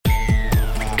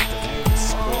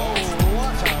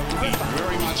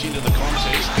much into the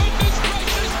contest. Goodness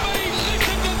gracious me,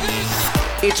 listen to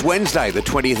this! It's Wednesday, the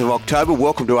 20th of October.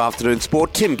 Welcome to Afternoon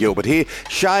Sport. Tim Gilbert here.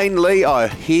 Shane Lee, I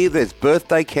hear there's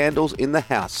birthday candles in the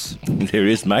house. There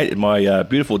is, mate. My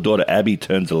beautiful daughter Abby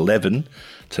turns 11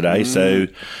 today, so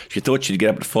she thought she'd get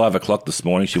up at 5 o'clock this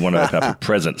morning. She wanted to open up a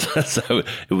present. So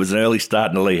it was an early start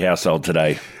in the Lee household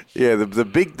today. Yeah, the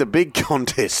big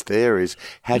contest there is,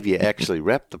 have you actually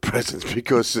wrapped the presents?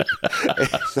 Because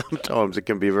sometimes it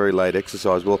can be a very late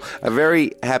exercise. Well, a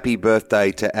very happy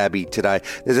birthday to Abby today.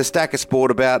 There's a stack of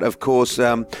sport about, of course.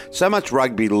 So much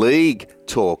rugby league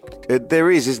talk.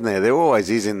 There is, isn't there? There always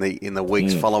is in the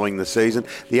weeks following the season.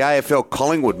 The AFL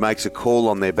Collingwood makes a call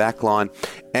on their backline.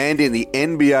 And in the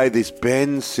NBA, this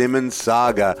Ben Simmons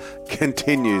saga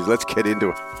continues. Let's get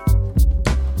into it.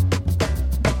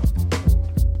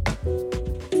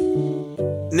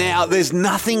 Now, there's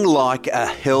nothing like a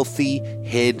healthy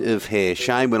head of hair.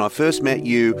 Shane, when I first met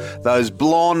you, those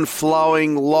blonde,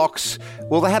 flowing locks,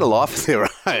 well, they had a life of their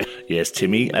own. Yes,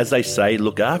 Timmy. As they say,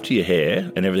 look after your hair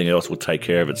and everything else will take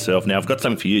care of itself. Now, I've got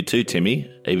something for you too,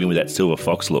 Timmy, even with that silver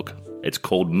fox look. It's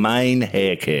called Mane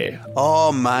Hair Care.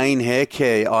 Oh, Mane Hair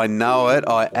Care. I know it.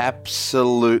 I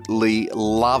absolutely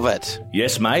love it.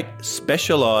 Yes, mate.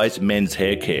 Specialised men's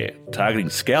hair care,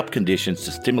 targeting scalp conditions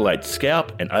to stimulate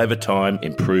scalp and, over time,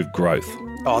 improve growth.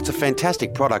 Oh, it's a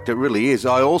fantastic product. It really is.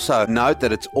 I also note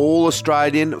that it's all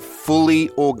Australian, fully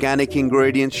organic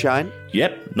ingredients, Shane.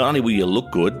 Yep. Not only will you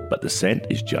look good, but the scent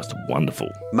is just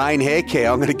wonderful. Mane Hair Care.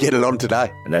 I'm going to get it on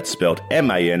today. And that's spelled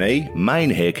M-A-N-E,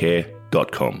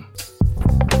 manehaircare.com.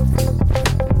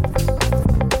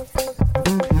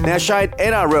 Now, Shane,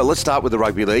 NRL, let's start with the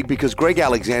Rugby League because Greg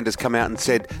Alexander's come out and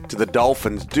said to the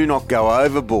Dolphins, do not go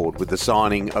overboard with the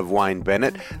signing of Wayne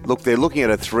Bennett. Look, they're looking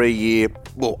at a 3-year,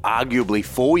 well, arguably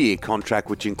 4-year contract,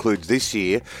 which includes this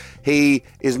year. He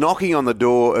is knocking on the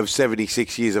door of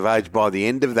 76 years of age by the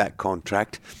end of that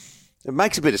contract. It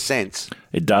makes a bit of sense.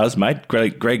 It does, mate.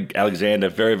 Greg Alexander,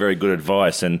 very, very good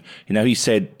advice. And, you know, he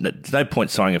said there's no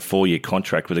point signing a 4-year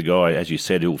contract with a guy, as you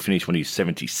said, who will finish when he's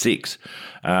 76.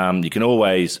 You can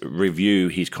always review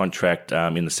his contract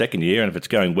in the second year, and if it's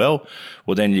going well,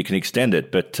 then you can extend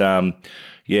it. But,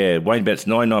 yeah, Wayne Bennett's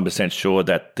 99% sure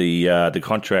that the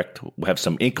contract will have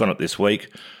some ink on it this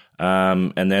week.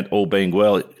 And that all being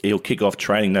well, he'll kick off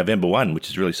training November 1, which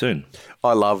is really soon.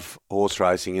 I love horse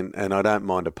racing and I don't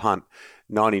mind a punt.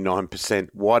 99%.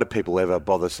 Why do people ever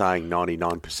bother saying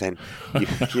 99%?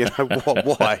 You know,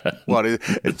 why? What is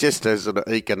it? Just to sort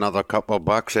of eke another couple of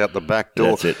bucks out the back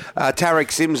door. That's it.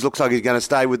 Tarek Sims looks like he's going to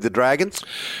stay with the Dragons.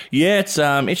 Yeah, it's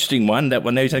an interesting one. That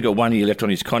one, he's only got 1 year left on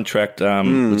his contract, which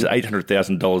is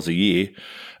 $800,000 a year.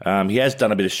 He has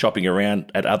done a bit of shopping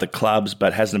around at other clubs,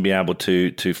 but hasn't been able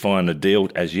to find a deal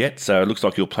as yet. So it looks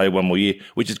like he'll play 1 more year,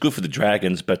 which is good for the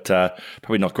Dragons, but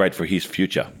probably not great for his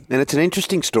future. And it's an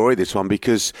interesting story, this one,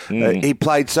 because he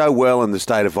played so well in the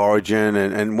State of Origin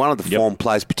and one of the form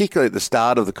plays, particularly at the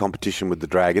start of the competition with the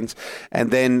Dragons.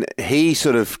 And then he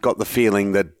sort of got the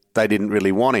feeling that they didn't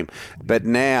really want him. But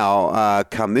now,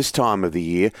 come this time of the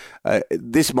year,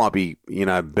 this might be,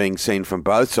 being seen from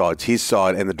both sides, his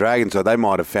side and the Dragons side. They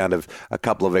might have found a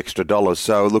couple of extra dollars.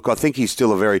 So, look, I think he's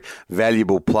still a very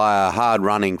valuable player,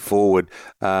 hard-running forward.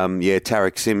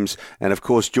 Tarek Sims. And, of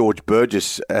course, George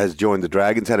Burgess has joined the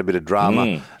Dragons, had a bit of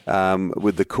drama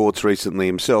with the courts recently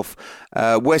himself.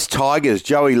 West Tigers,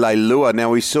 Joey Leilua.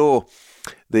 Now, we saw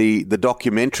the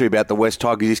documentary about the West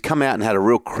Tigers. He's come out and had a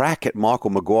real crack at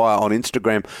Michael Maguire on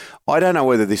Instagram. I don't know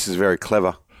whether this is very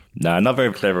clever. No, not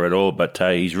very clever at all, but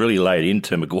he's really laid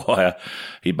into Maguire.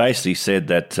 He basically said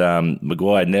that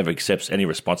Maguire never accepts any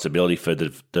responsibility for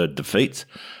the defeats.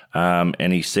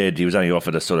 And he said he was only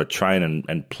offered a sort of train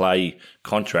and play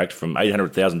contract from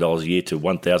 $800,000 a year to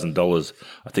 $1,000,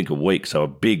 I think, a week. So a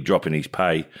big drop in his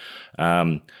pay.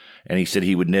 And he said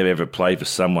he would never, ever play for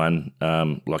someone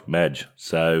like Madge.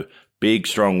 So big,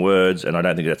 strong words, and I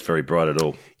don't think that's very bright at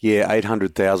all. Yeah,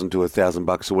 $800,000 to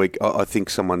 $1,000 a week. I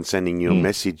think someone's sending you a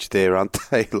message there, aren't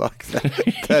they? Like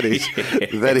that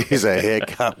is a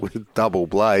haircut with double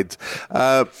blades.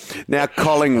 Now,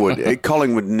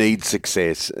 Collingwood needs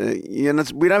success. We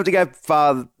don't have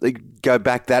to go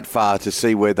back that far to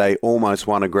see where they almost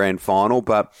won a grand final,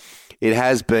 but it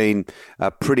has been a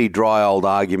pretty dry old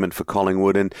argument for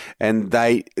Collingwood, and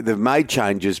they've made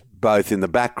changes both in the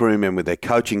back room and with their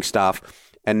coaching staff.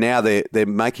 and now they're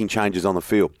making changes on the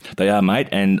field. They are, mate,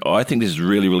 and I think this is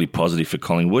really, really positive for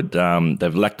Collingwood.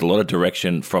 They've lacked a lot of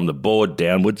direction from the board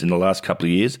downwards in the last couple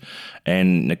of years,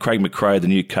 and Craig McRae, the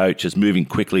new coach, is moving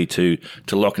quickly to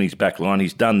lock in his back line.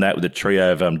 He's done that with a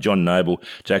trio of John Noble,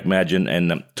 Jack Madgen,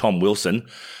 and Tom Wilson.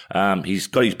 He's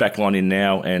got his back line in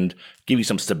now and giving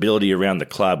some stability around the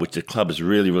club, which the club has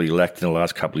really, really lacked in the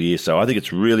last couple of years. So I think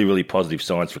it's really, really positive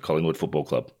signs for Collingwood Football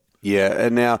Club. Yeah,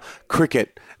 and now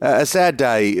cricket. A sad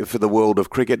day for the world of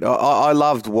cricket. I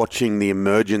loved watching the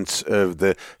emergence of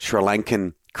the Sri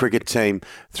Lankan cricket team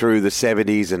through the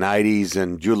 70s and 80s,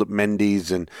 and Julip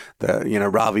Mendes and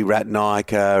Ravi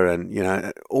Ratnayaka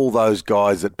and all those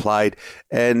guys that played.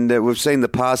 And we've seen the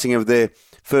passing of their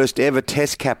first ever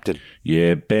Test captain.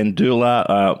 Yeah,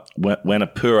 Bandula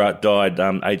Wanapura died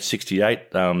age 68,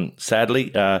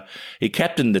 sadly. He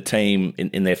captained the team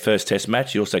in their first Test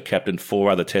match. He also captained 4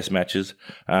 other Test matches.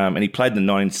 And he played in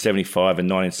the 1975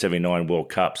 and 1979 World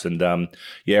Cups. And,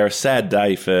 a sad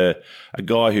day for a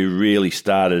guy who really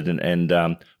started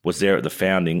and was there at the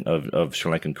founding of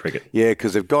Sri Lankan cricket. Yeah,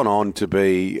 because they've gone on to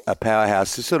be a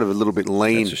powerhouse. They're sort of a little bit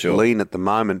lean at the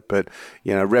moment, but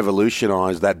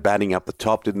revolutionised that batting up the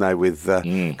top, didn't they? With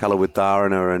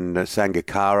Kalawitharana and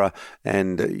Sangakkara,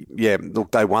 and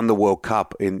look, they won the World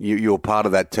Cup. You were part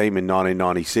of that team in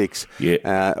 1996.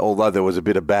 Yeah. Although there was a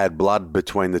bit of bad blood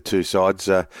between the two sides,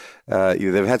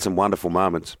 they've had some wonderful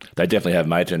moments. They definitely have,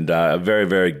 mate, and a very,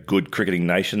 very good cricketing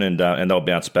nation, and they'll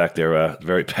bounce back. They're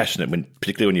very passionate,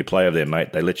 particularly when you play over there,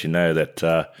 mate. They let you know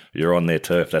that you're on their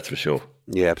turf, that's for sure.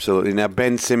 Yeah, absolutely. Now,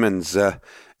 Ben Simmons,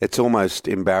 it's almost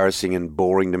embarrassing and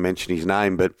boring to mention his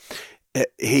name, but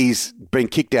he's been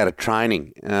kicked out of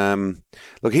training.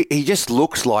 Look, he just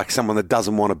looks like someone that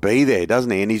doesn't want to be there,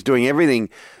 doesn't he? And he's doing everything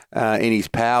in his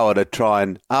power to try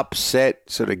and upset,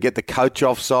 sort of get the coach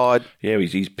offside. Yeah,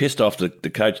 he's pissed off the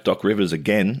coach, Doc Rivers,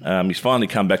 again. He's finally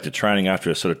come back to training after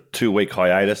a sort of 2-week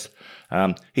hiatus.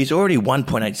 He's already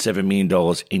 $1.87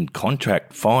 million in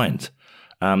contract fines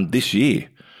this year.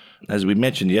 As we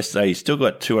mentioned yesterday, he's still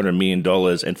got $200 million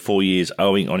and 4 years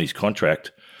owing on his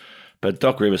contract. But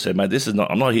Doc Rivers said, mate,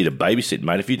 I'm not here to babysit,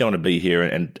 mate. If you don't want to be here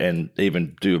and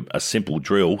even do a simple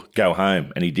drill, go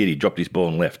home. And he did. He dropped his ball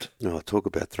and left. Oh, talk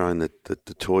about throwing the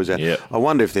toys out. Yeah. I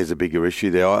wonder if there's a bigger issue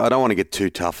there. I don't want to get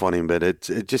too tough on him, but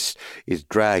it just is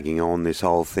dragging on, this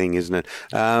whole thing, isn't it?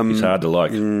 It's hard to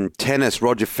like. Tennis,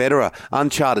 Roger Federer,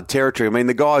 uncharted territory. I mean,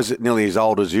 the guy's nearly as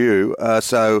old as you,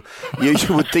 so you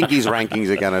would think his rankings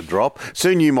are going to drop.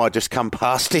 Soon you might just come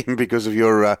past him because of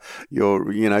your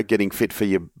getting fit for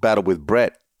your battle with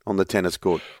Brett on the tennis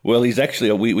court. Well, he's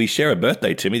actually, we share a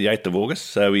birthday, Timmy, the 8th of August,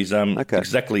 so he's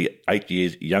exactly 8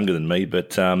 years younger than me,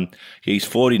 but he's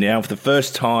 40 now. For the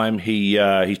first time, he's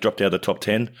dropped out of the top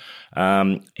 10.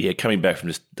 Coming back from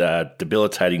this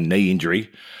debilitating knee injury.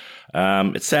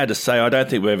 It's sad to say, I don't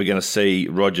think we're ever going to see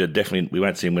Roger. Definitely, we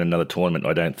won't see him win another tournament,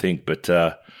 I don't think, but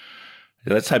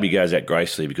let's hope he goes out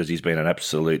gracefully, because he's been an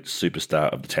absolute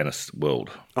superstar of the tennis world.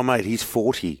 Oh, mate, he's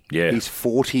 40. Yeah. He's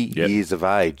 40 years of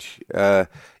age.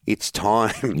 It's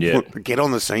time. Yeah. Get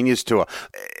on the seniors tour.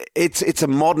 It's a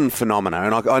modern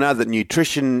phenomenon, and I know that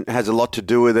nutrition has a lot to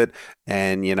do with it,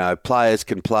 and, players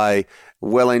can play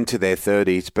well into their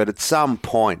 30s, but at some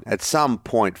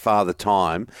point, Father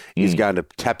Time is going to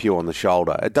tap you on the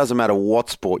shoulder. It doesn't matter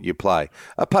what sport you play,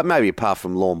 maybe apart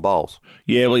from lawn bowls.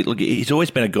 Yeah, well, look, he's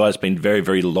always been a guy that's been very,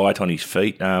 very light on his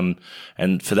feet,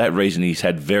 and for that reason, he's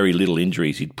had very little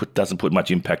injuries. He doesn't put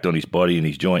much impact on his body and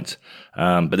his joints.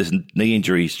 But this knee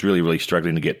injury, he's really, really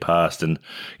struggling to get past. And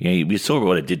we saw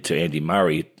what it did to Andy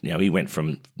Murray. He went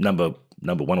from number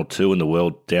 1 or 2 in the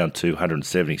world down to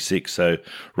 176. So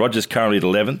Roger's currently at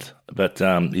 11th, but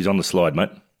he's on the slide, mate.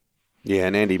 Yeah,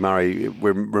 and Andy Murray,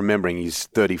 we're remembering he's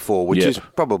 34, which is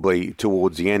probably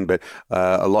towards the end, but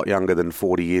a lot younger than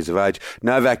 40 years of age.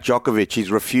 Novak Djokovic,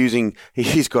 he's refusing.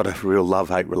 He's got a real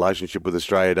love-hate relationship with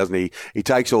Australia, doesn't he? He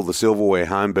takes all the silverware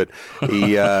home, but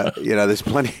he, there's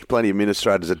plenty of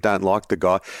administrators that don't like the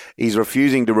guy. He's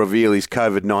refusing to reveal his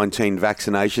COVID-19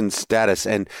 vaccination status,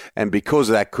 and because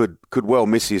of that, could well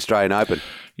miss the Australian Open.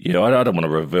 Yeah, I don't want to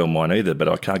reveal mine either, but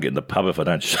I can't get in the pub if I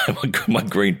don't show my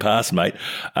green pass, mate.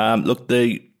 Look,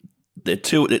 the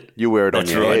two... You wear it on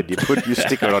your head. You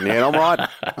stick it on your head. I'm right.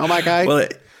 I'm okay. Well,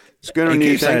 Schooner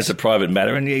keeps saying it's a private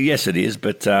matter, and yes, it is,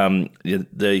 but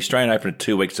the Australian Open are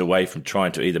 2 weeks away from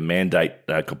trying to either mandate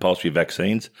compulsory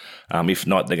vaccines. If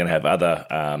not, they're going to have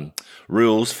other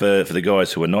rules for the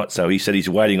guys who are not. So he said he's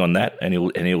waiting on that, and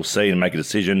he'll see and make a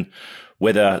decision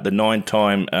whether the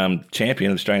 9-time champion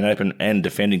of the Australian Open and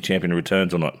defending champion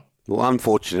returns or not. Well,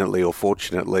 unfortunately or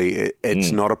fortunately,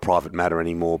 it's not a private matter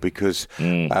anymore because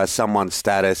someone's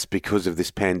status, because of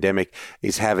this pandemic,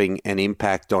 is having an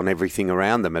impact on everything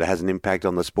around them. It has an impact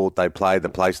on the sport they play, the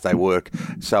place they work,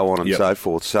 so on and so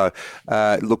forth. So,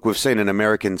 look, we've seen an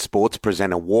American sports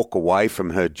presenter walk away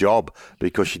from her job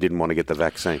because she didn't want to get the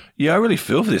vaccine. Yeah, I really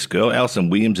feel for this girl. Alison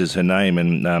Williams is her name,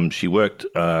 and she worked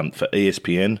for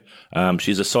ESPN.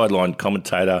 She's a sideline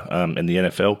commentator in the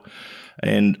NFL,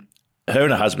 and her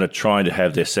and her husband are trying to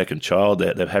have their second child.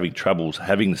 They're having troubles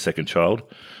having the second child.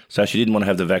 So she didn't want to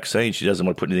have the vaccine. She doesn't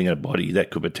want to put anything in her body that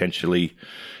could potentially,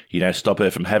 stop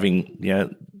her from having,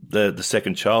 the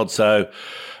second child. So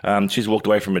she's walked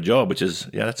away from her job, which is,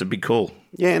 that's a big call.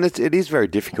 Yeah, and it is very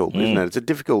difficult, isn't it? It's a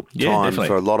difficult time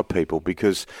for a lot of people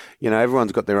because,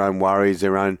 everyone's got their own worries,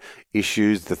 their own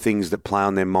issues, the things that play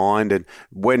on their mind. And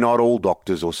we're not all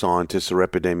doctors or scientists or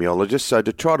epidemiologists. So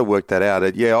to try to work that out,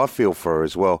 I feel for her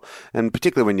as well. And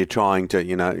particularly when you're trying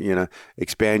to,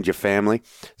 expand your family.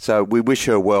 So we wish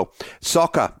her well.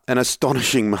 Soccer, an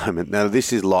astonishing moment. Now,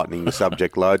 this is lightening the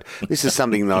subject load. This is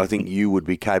something that I think you would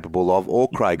be capable of, or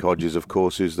Craig Hodges, of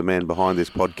course, who's the man behind this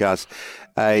podcast.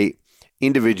 A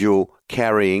individual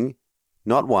carrying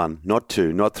not one, not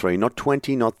two, not three, not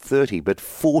 20, not 30, but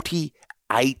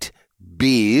 48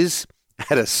 beers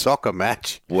at a soccer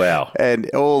match. Wow. And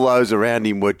all those around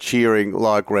him were cheering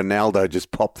like Ronaldo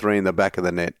just popped 3 in the back of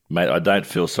the net. Mate, I don't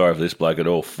feel sorry for this bloke at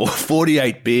all.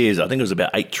 48 beers. I think it was about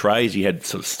 8 trays he had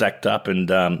sort of stacked up and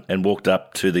walked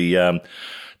up to the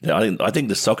I think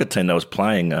the soccer team that was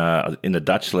playing in the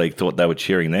Dutch league thought they were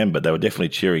cheering them, but they were definitely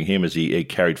cheering him as he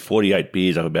carried 48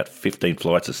 beers up about 15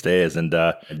 flights of stairs and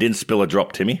didn't spill a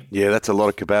drop, Timmy. Yeah, that's a lot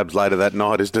of kebabs later that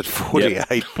night, isn't it?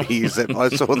 48 beers. I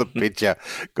saw the picture.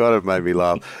 God, it made me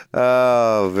laugh.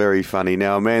 Oh, very funny.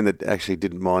 Now, a man that actually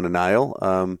didn't mind an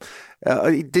ale.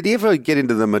 Did he ever get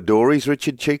into the Midoris,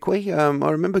 Richard Cheekwee? I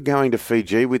remember going to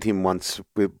Fiji with him once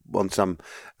on some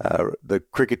the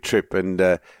cricket trip,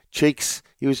 and Cheeks,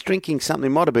 he was drinking something.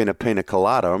 It might have been a pina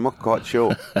colada. I'm not quite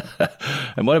sure.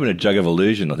 It might have been a jug of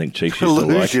Illusion, I think Cheeks used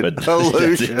Illusion. to like. But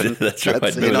Illusion. That's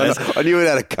right. I knew it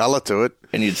had a colour to it.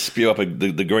 And you'd spew up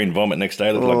the green vomit next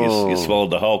day. It looked like you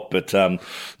swallowed the Hulk. But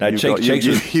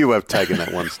Cheeks you have taken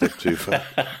that one step too far.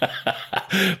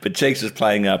 But Cheeks was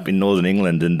playing up in Northern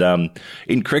England. And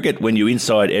in cricket, when you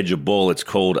inside edge a ball, it's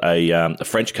called a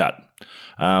French cut.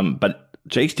 But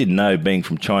Cheeks didn't know, being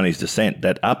from Chinese descent,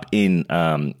 that up in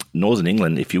Northern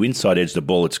England, if you inside edge the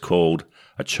ball, it's called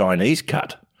a Chinese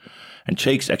cut. And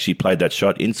Cheeks actually played that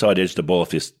shot, inside edge the ball off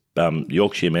this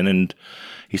Yorkshireman, and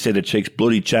he said to Cheeks,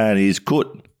 bloody Chinese cut.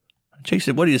 Cheeks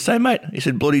said, what did you say, mate? He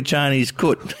said, bloody Chinese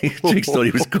cut. Cheeks thought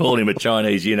he was calling him a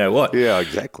Chinese you-know-what. Yeah,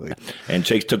 exactly. And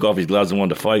Cheeks took off his gloves and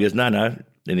wanted to fight. He goes, no.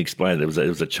 Then he explained it was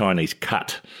a Chinese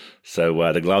cut.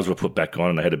 So the gloves were put back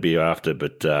on and they had a beer after.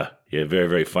 But, very,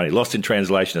 very funny. Lost in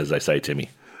translation, as they say, Timmy.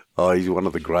 Oh, he's one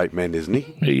of the great men, isn't he?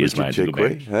 He is, mate. Good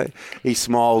man. Hey? He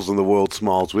smiles and the world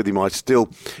smiles with him. I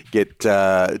still get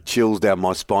chills down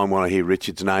my spine when I hear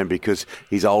Richard's name because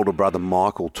his older brother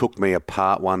Michael took me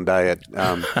apart one day at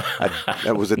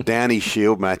it was a Downy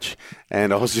Shield match,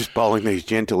 and I was just bowling these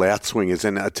gentle outswingers,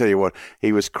 and I tell you what,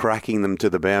 he was cracking them to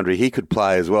the boundary. He could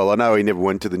play as well. I know he never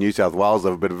went to the New South Wales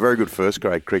level, but a very good first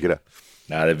grade cricketer.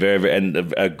 No, they're very, very,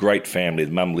 and a great family.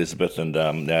 Mum Elizabeth, and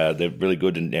they're really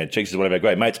good. And Cheeks is one of our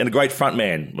great mates, and a great front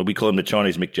man. We call him the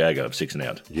Chinese Mick Jagger of 6 and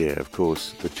Out. Yeah, of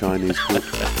course, the Chinese cook.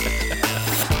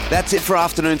 That's it for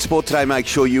Afternoon Sport today. Make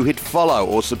sure you hit follow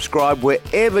or subscribe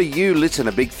wherever you listen.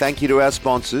 A big thank you to our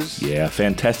sponsors. Yeah,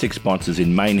 fantastic sponsors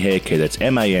in Mane Hair Care. That's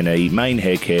MANE,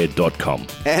 manehaircare.com.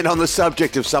 And on the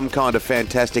subject of some kind of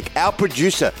fantastic, our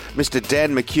producer, Mr.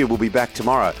 Dan McHugh, will be back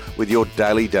tomorrow with your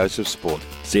daily dose of sport.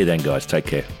 See you then, guys. Take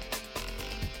care.